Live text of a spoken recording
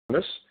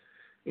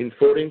in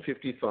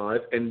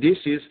 1455, and this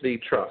is the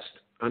trust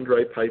under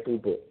a papal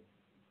bull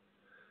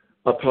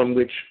upon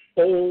which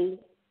all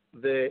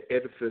their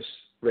edifice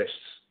rests.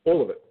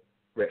 All of it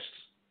rests.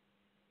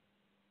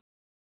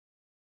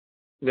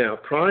 Now,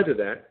 prior to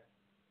that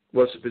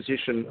was the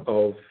position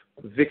of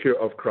Vicar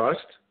of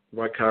Christ,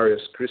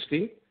 Vicarius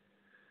Christi,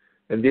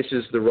 and this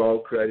is the role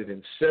created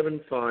in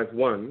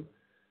 751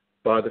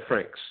 by the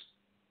Franks.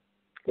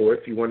 Or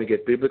if you want to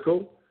get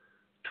biblical,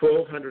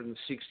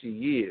 1260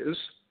 years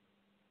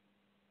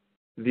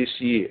this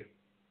year.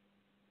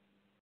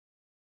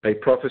 A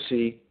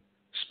prophecy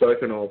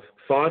spoken of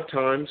 5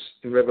 times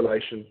in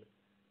Revelation,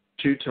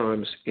 2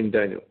 times in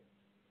Daniel.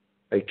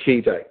 A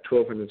key date,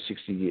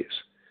 1260 years.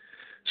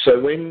 So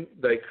when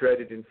they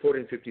created in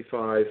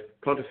 1455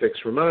 Pontifex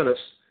Romanus,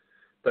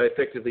 they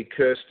effectively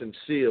cursed and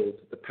sealed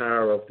the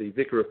power of the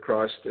Vicar of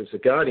Christ as a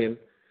guardian,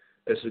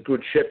 as a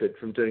good shepherd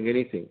from doing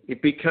anything.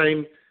 It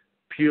became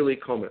purely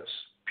commerce.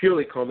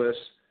 Purely commerce,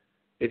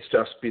 it's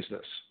just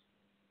business.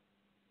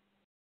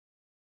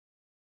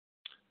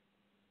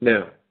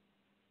 Now,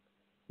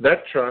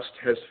 that trust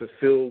has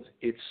fulfilled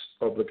its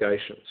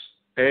obligations.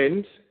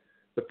 And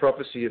the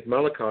prophecy of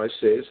Malachi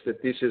says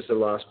that this is the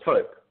last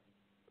pope.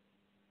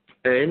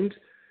 And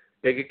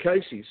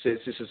Egekesi says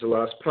this is the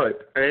last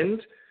pope.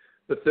 And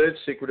the third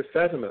secret of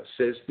Fatima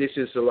says this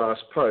is the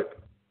last pope.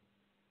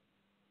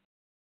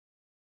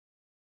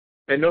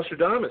 And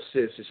Nostradamus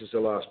says this is the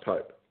last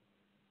pope.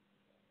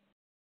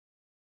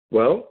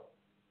 Well,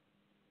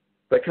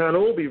 they can't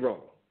all be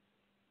wrong.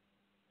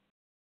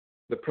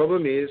 The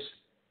problem is,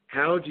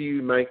 how do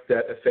you make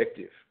that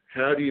effective?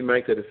 How do you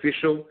make that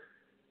official?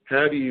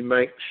 How do you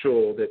make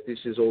sure that this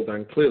is all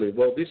done clearly?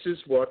 Well, this is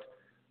what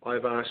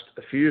I've asked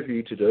a few of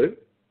you to do.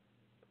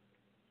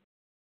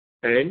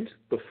 And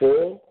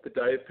before the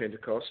day of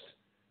Pentecost,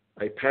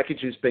 a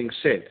package is being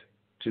sent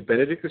to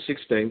Benedict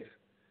XVI,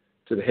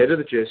 to the head of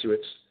the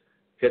Jesuits,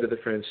 head of the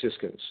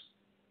Franciscans.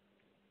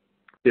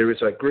 There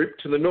is a group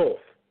to the north.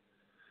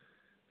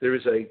 There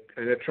is a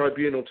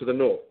tribunal to the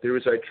north. There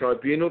is a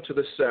tribunal to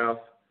the south.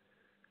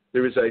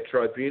 There is a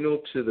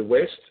tribunal to the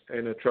west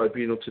and a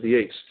tribunal to the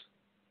east.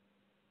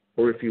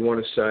 Or if you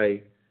want to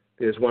say,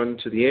 there's one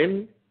to the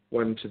N,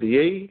 one to the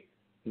E,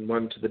 and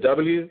one to the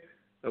W,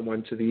 and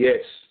one to the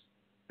S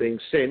being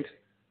sent.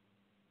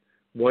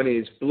 One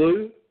is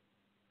blue,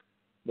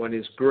 one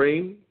is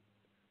green,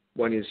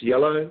 one is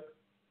yellow,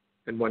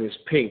 and one is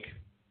pink.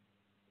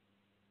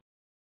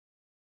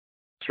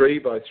 3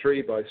 by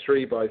 3 by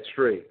 3 by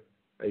 3.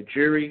 A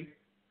jury,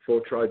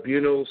 4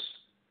 tribunals,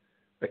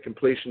 a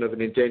completion of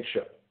an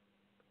indenture.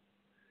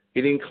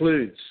 It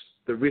includes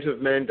the writ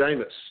of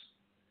mandamus.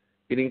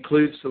 It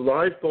includes the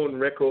live-born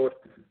record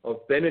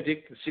of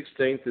Benedict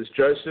XVI as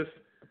Joseph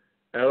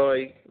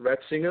Aloy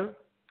Ratzinger,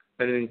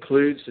 and it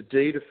includes the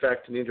deed of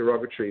fact and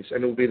interrogatories.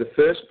 And it will be the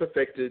first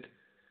perfected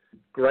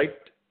great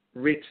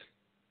writ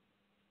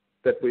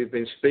that we've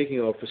been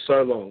speaking of for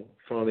so long,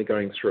 finally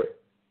going through.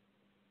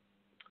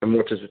 And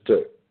what does it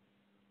do?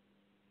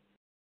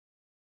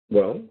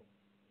 Well,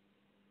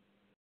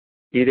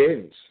 it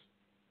ends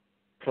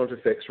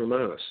Pontifex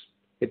Romanus.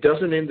 It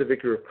doesn't end the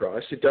Vicar of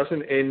Christ. It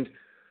doesn't end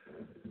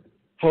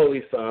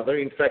Holy Father.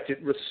 In fact,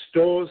 it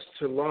restores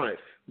to life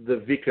the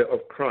Vicar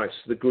of Christ,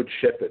 the Good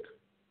Shepherd.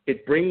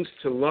 It brings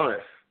to life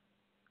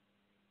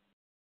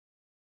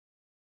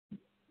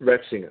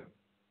Ratzinger.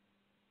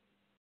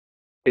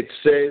 It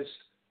says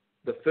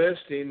the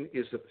first in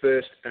is the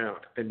first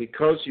out. And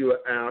because you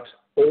are out,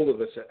 all of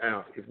us are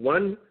out. If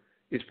one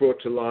is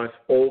brought to life,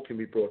 all can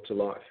be brought to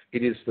life.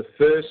 It is the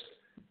first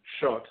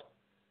shot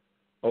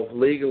of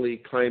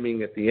legally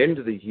claiming at the end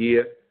of the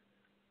year,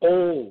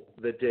 all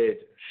the dead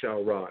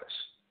shall rise.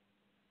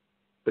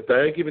 But they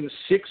are given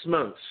 6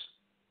 months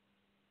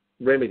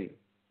remedy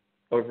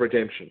of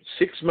redemption.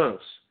 6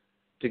 months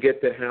to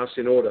get their house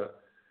in order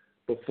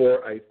before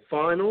a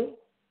final,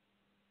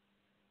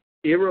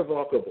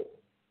 irrevocable,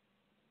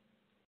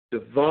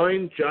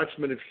 divine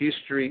judgment of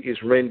history is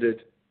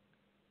rendered,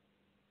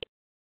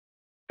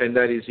 and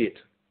that is it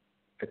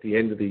at the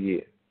end of the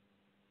year.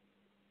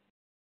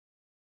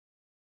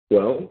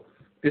 Well,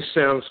 this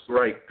sounds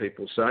great,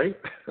 people say.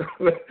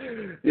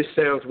 This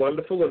sounds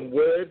wonderful, and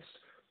words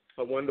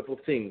are wonderful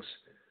things.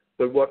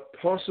 But what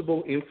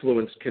possible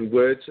influence can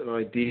words and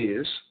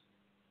ideas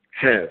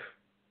have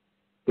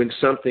when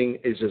something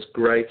is as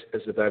great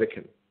as the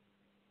Vatican?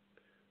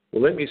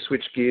 Well, let me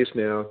switch gears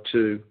now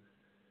to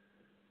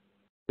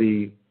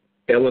the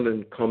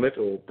Elenin Comet,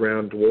 or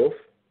brown dwarf,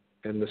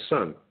 and the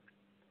Sun,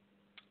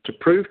 to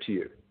prove to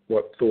you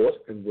what thought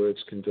and words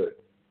can do.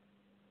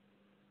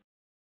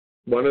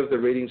 One of the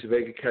readings of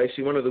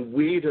Egekesi, one of the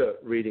weirder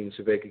readings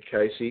of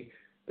Egekesi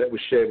that was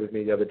shared with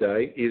me the other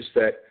day, is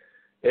that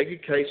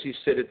Egekesi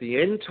said at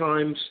the end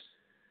times,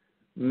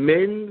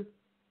 men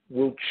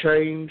will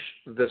change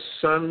the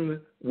sun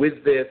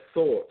with their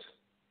thought,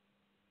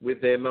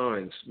 with their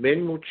minds.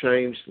 Men will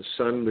change the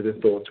sun with their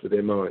thoughts, with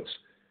their minds.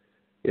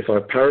 If I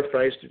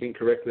paraphrased it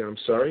incorrectly, I'm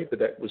sorry, but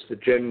that was the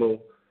general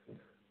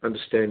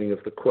understanding of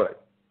the quote.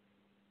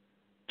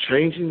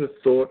 Changing the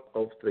thought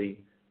of the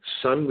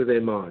sun with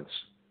their minds.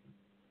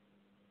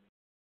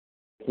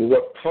 Well,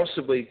 what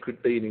possibly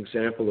could be an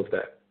example of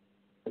that?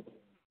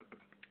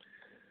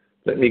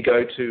 Let me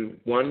go to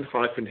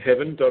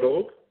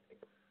one-heaven.org.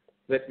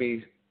 Let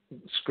me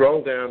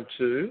scroll down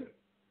to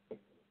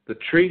the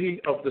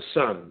Treaty of the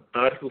Sun,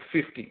 Article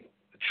 50,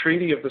 the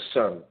Treaty of the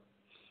Sun.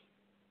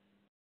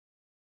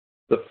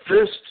 The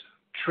first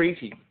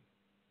treaty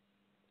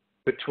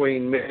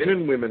between men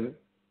and women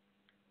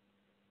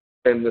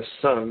and the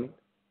sun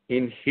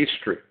in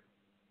history.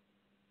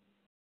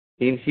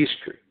 In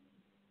history.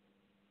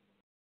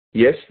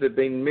 Yes, there have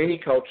been many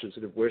cultures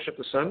that have worshipped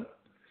the sun.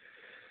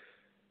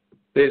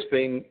 There's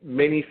been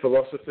many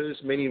philosophers,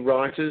 many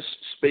writers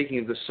speaking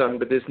of the sun,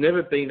 but there's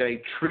never been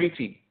a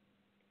treaty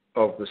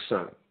of the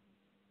sun.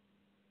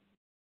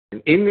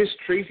 And in this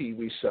treaty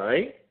we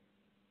say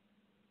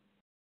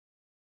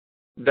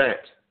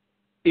that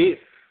if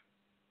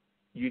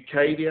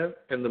UCADIA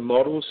and the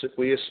models that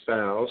we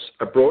espouse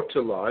are brought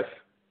to life,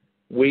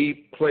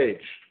 we pledge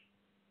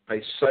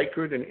a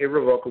sacred and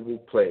irrevocable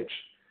pledge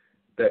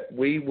that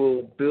we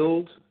will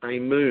build a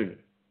moon,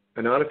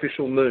 an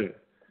artificial moon,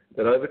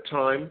 that over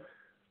time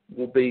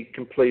will be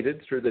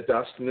completed through the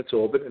dust in its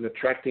orbit and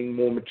attracting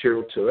more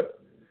material to it,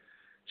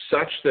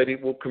 such that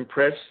it will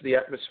compress the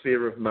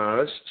atmosphere of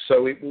Mars,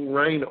 so it will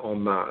rain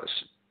on Mars.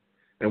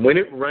 And when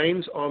it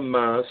rains on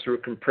Mars through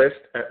a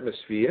compressed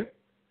atmosphere,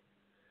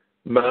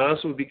 Mars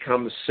will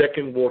become the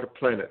second water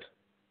planet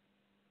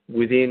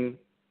within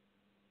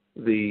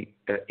the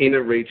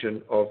inner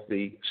region of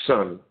the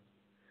Sun.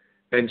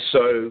 And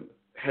so,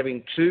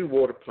 having two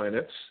water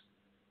planets,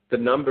 the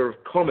number of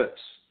comets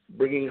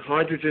bringing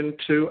hydrogen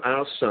to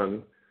our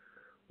Sun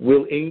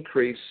will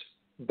increase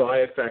by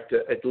a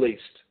factor at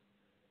least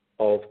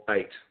of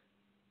 8.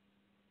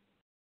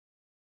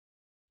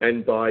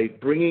 And by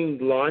bringing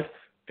life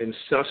and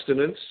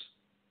sustenance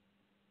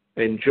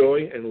and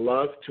joy and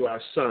love to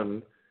our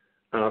Sun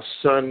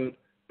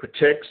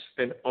protects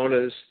and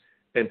honours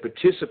and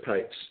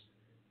participates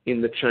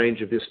in the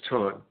change of this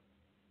time.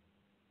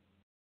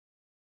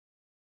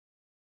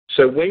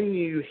 So when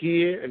you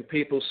hear and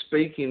people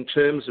speak in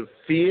terms of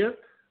fear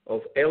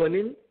of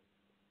Elenin,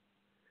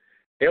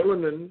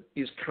 Elenin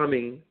is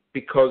coming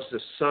because the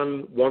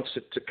sun wants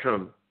it to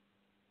come.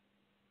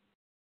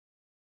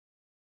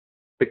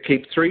 But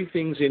keep 3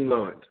 things in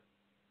mind.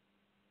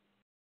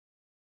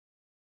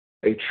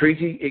 A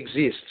treaty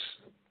exists.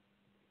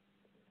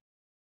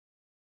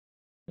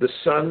 The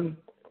sun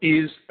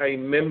is a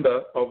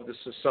member of the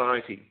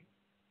society.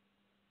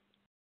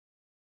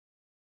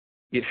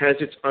 It has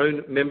its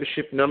own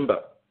membership number.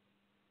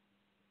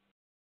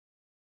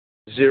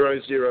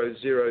 00000,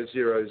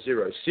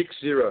 6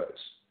 zeros,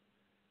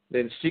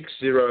 then 6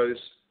 zeros,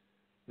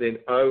 then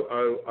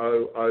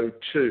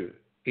 00002.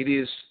 It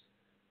is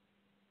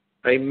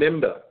a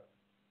member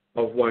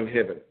of one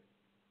heaven.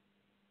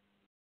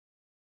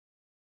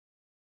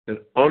 An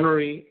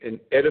honorary and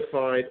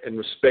edified and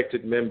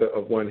respected member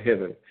of one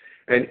heaven.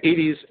 And it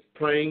is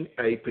playing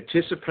a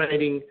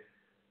participating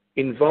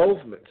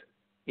involvement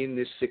in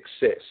this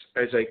success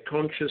as a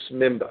conscious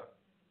member.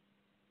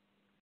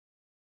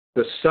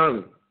 The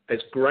sun, as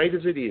great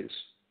as it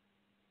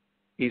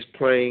is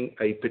playing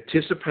a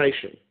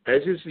participation,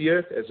 as is the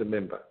earth as a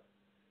member,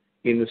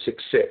 in the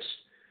success.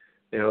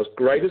 Now, as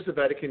great as the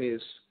Vatican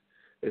is,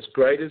 as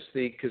great as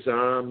the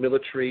Khazar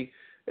military,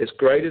 as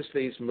great as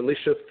these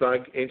militia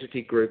thug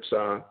entity groups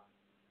are,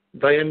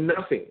 they are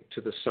nothing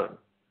to the sun.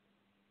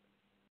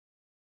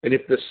 And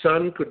if the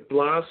sun could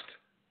blast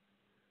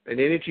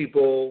an energy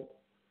ball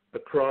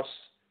across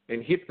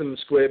and hit them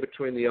square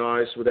between the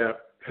eyes without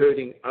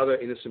hurting other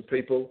innocent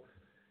people,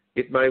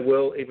 it may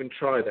well even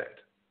try that.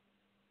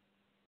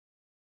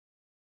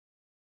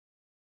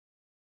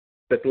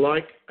 But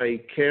like a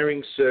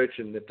caring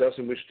surgeon that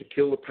doesn't wish to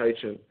kill the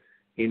patient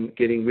in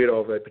getting rid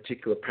of a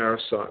particular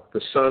parasite,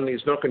 the sun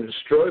is not going to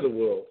destroy the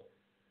world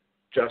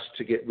just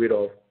to get rid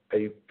of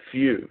a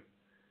few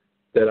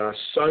that are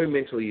so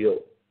mentally ill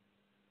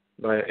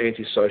they are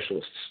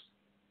anti-socialists.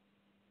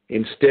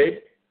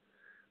 Instead,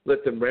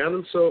 let them round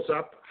themselves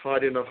up,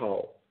 hide in a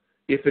hole.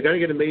 If they're going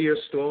to get a meteor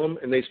storm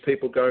and these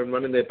people go and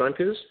run in their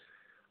bunkers,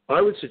 I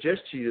would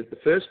suggest to you that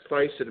the first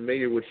place that a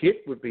meteor would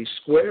hit would be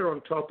square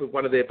on top of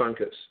one of their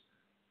bunkers.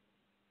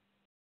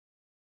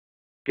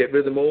 Get rid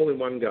of them all in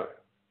one go.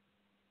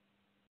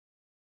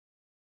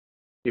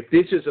 If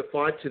this is a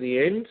fight to the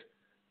end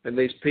and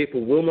these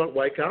people will not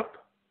wake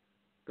up,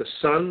 the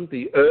sun,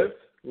 the earth,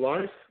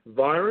 life,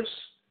 virus,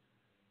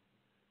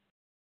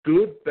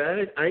 good,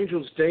 bad,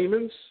 angels,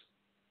 demons,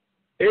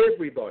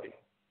 everybody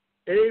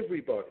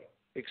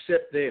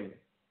except them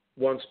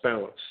wants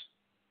balance.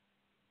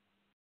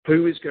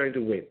 Who is going to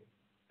win?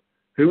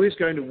 Who is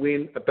going to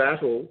win a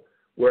battle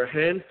where a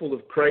handful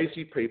of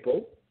crazy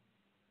people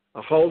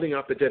are holding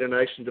up a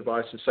detonation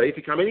device and say, if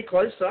you come any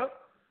closer,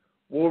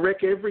 we'll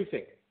wreck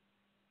everything?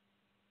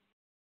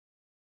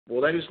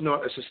 Well, that is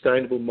not a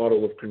sustainable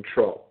model of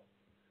control.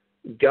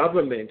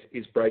 Government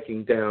is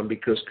breaking down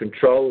because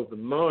control of the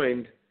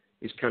mind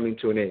is coming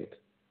to an end.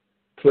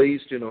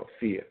 Please do not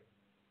fear.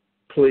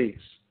 Please,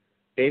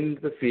 End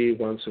the fear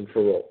once and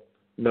for all.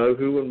 Know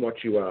who and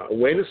what you are.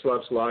 Awareness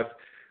loves life.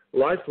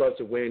 Life loves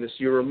awareness.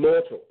 You're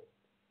immortal.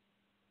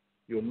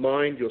 Your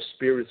mind, your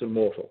spirit is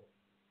immortal.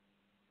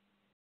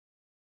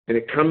 And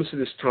it comes to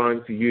this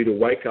time for you to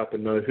wake up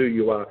and know who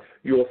you are.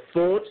 Your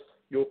thought,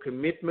 your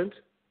commitment,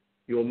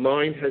 your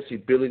mind has the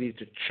ability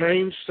to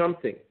change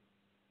something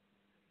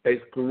as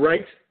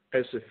great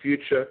as the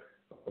future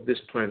of this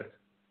planet.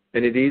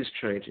 And it is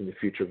changing the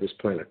future of this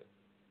planet.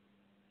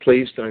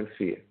 Please don't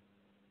fear.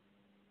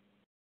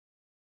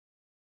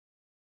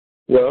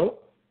 Well,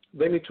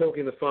 let me talk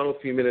in the final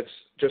few minutes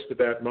just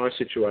about my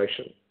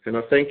situation. And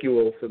I thank you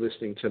all for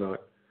listening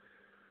tonight.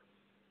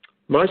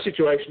 My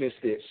situation is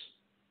this.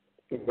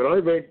 When I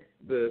read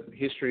the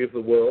history of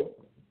the world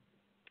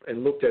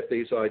and looked at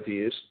these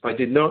ideas, I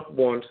did not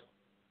want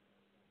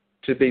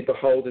to be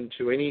beholden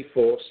to any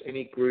force,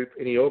 any group,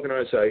 any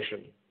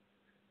organization,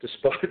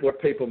 despite what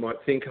people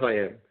might think I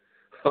am.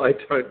 I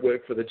don't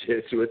work for the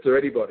Jesuits or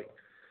anybody.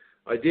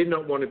 I did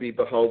not want to be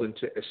beholden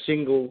to a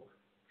single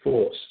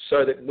force,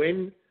 so that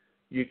when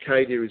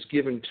UCADIA is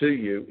given to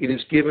you, it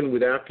is given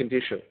without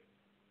condition.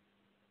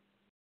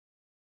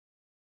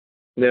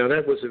 Now,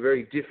 that was a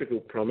very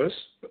difficult promise,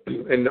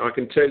 and I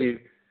can tell you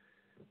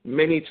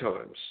many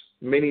times,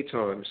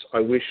 I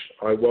wish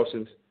I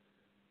wasn't,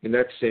 in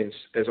that sense,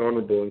 as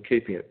honourable in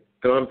keeping it.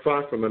 And I'm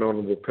far from an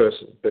honourable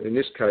person, but in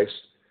this case,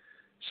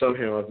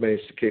 somehow I've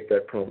managed to keep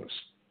that promise.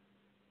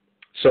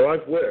 So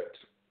I've worked,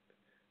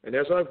 and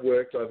as I've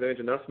worked, I've earned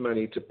enough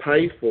money to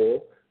pay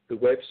for the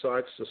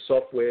websites, the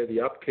software,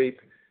 the upkeep,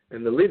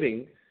 and the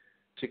living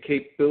to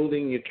keep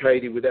building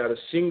UCADIA without a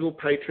single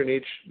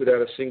patronage,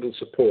 without a single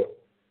support,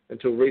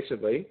 until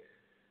recently,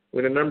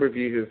 when a number of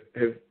you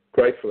have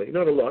gratefully,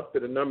 not a lot,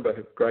 but a number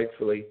have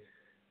gratefully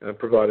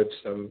provided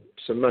some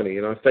money,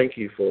 and I thank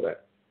you for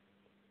that.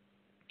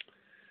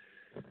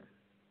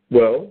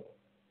 Well,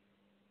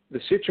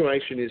 the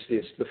situation is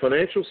this. The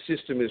financial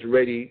system is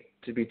ready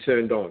to be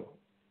turned on,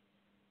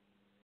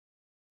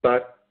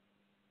 but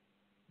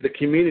the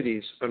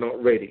communities are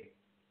not ready.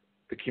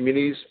 The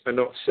communities are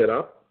not set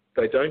up.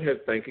 They don't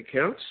have bank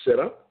accounts set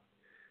up.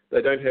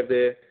 They don't have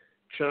their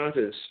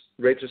charters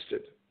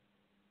registered.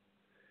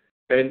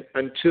 And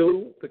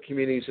until the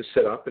communities are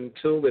set up,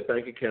 until their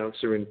bank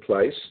accounts are in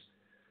place,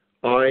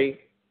 I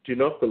do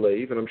not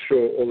believe, and I'm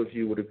sure all of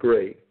you would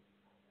agree,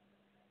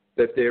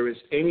 that there is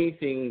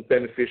anything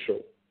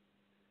beneficial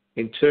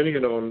in turning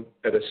it on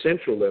at a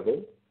central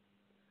level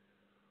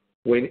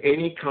when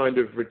any kind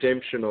of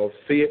redemption of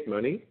fiat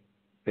money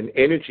and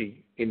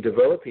energy in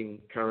developing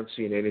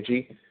currency and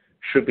energy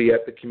should be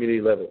at the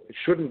community level. It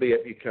shouldn't be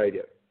at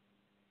UCADIA.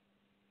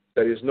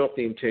 That is not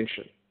the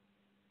intention.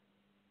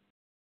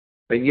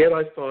 And yet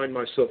I find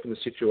myself in a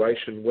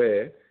situation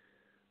where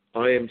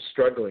I am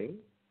struggling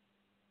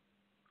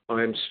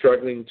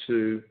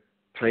to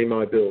pay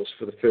my bills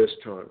for the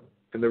first time.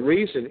 And the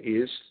reason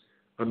is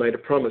I made a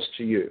promise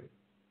to you.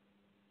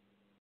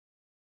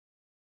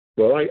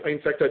 Well, in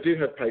fact, I do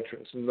have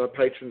patrons, and my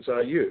patrons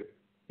are you.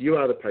 You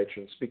are the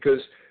patrons,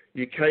 because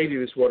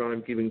UCADIA is what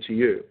I'm giving to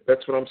you.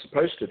 That's what I'm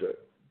supposed to do.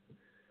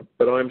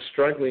 But I'm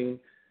struggling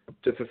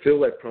to fulfill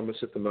that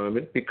promise at the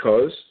moment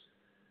because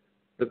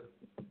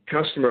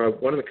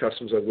one of the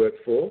customers I work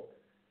for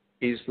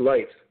is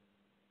late,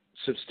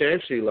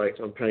 substantially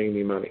late on paying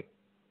me money.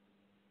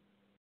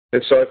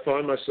 And so I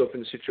find myself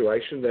in a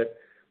situation that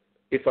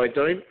if I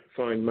don't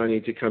find money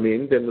to come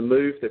in, then the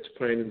move that's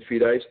planned in a few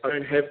days, I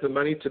don't have the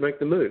money to make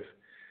the move.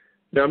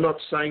 Now, I'm not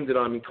saying that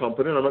I'm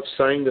incompetent. I'm not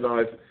saying that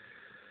I've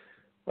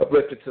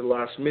left it to the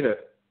last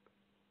minute.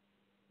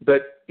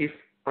 But if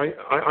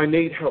I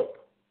need help.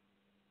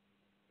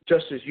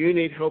 Just as you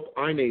need help,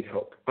 I need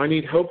help. I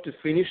need help to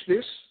finish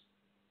this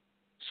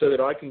so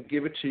that I can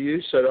give it to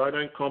you, so that I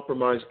don't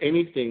compromise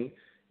anything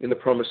in the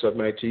promise I've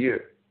made to you.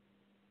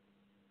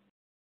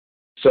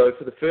 So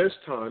for the first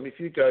time, if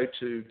you go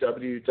to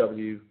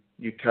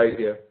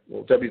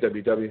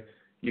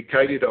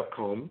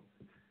www.ucadia.com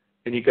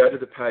and you go to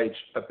the page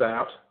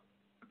About,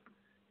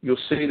 you'll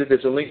see that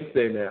there's a link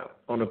there now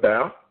on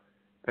About,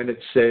 and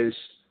it says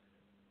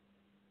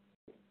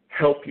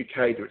Help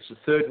UCADIA. It's the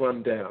third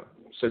one down.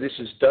 So this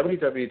is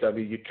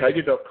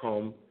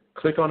www.ucadia.com,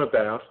 click on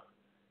About,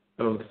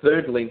 and on the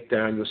third link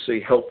down, you'll see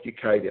Help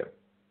UCADIA.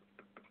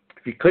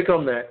 If you click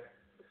on that,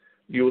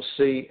 you'll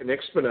see an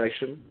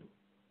explanation,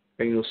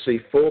 and you'll see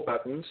 4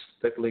 buttons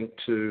that link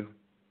to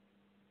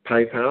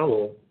PayPal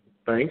or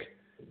bank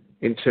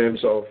in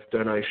terms of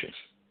donations.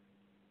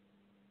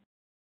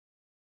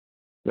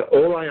 Now,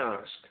 all I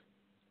ask,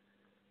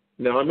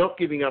 now I'm not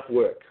giving up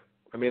work.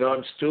 I mean,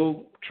 I'm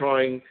still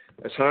trying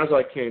as hard as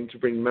I can to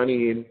bring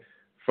money in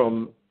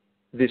from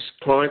this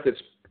client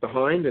that's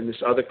behind and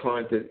this other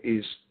client that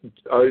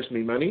owes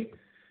me money,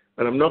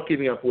 and I'm not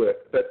giving up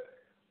work. But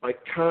I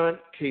can't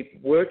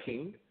keep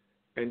working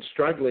and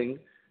struggling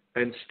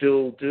and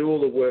still do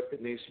all the work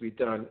that needs to be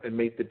done and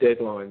meet the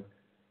deadline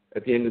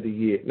at the end of the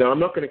year. Now, I'm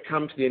not going to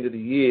come to the end of the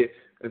year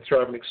and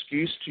throw up an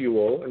excuse to you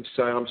all and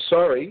say, I'm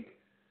sorry,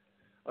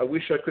 I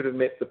wish I could have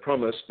met the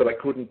promise, but I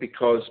couldn't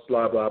because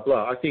blah, blah,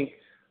 blah. I think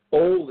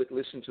all that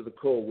listened to the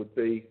call would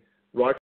be right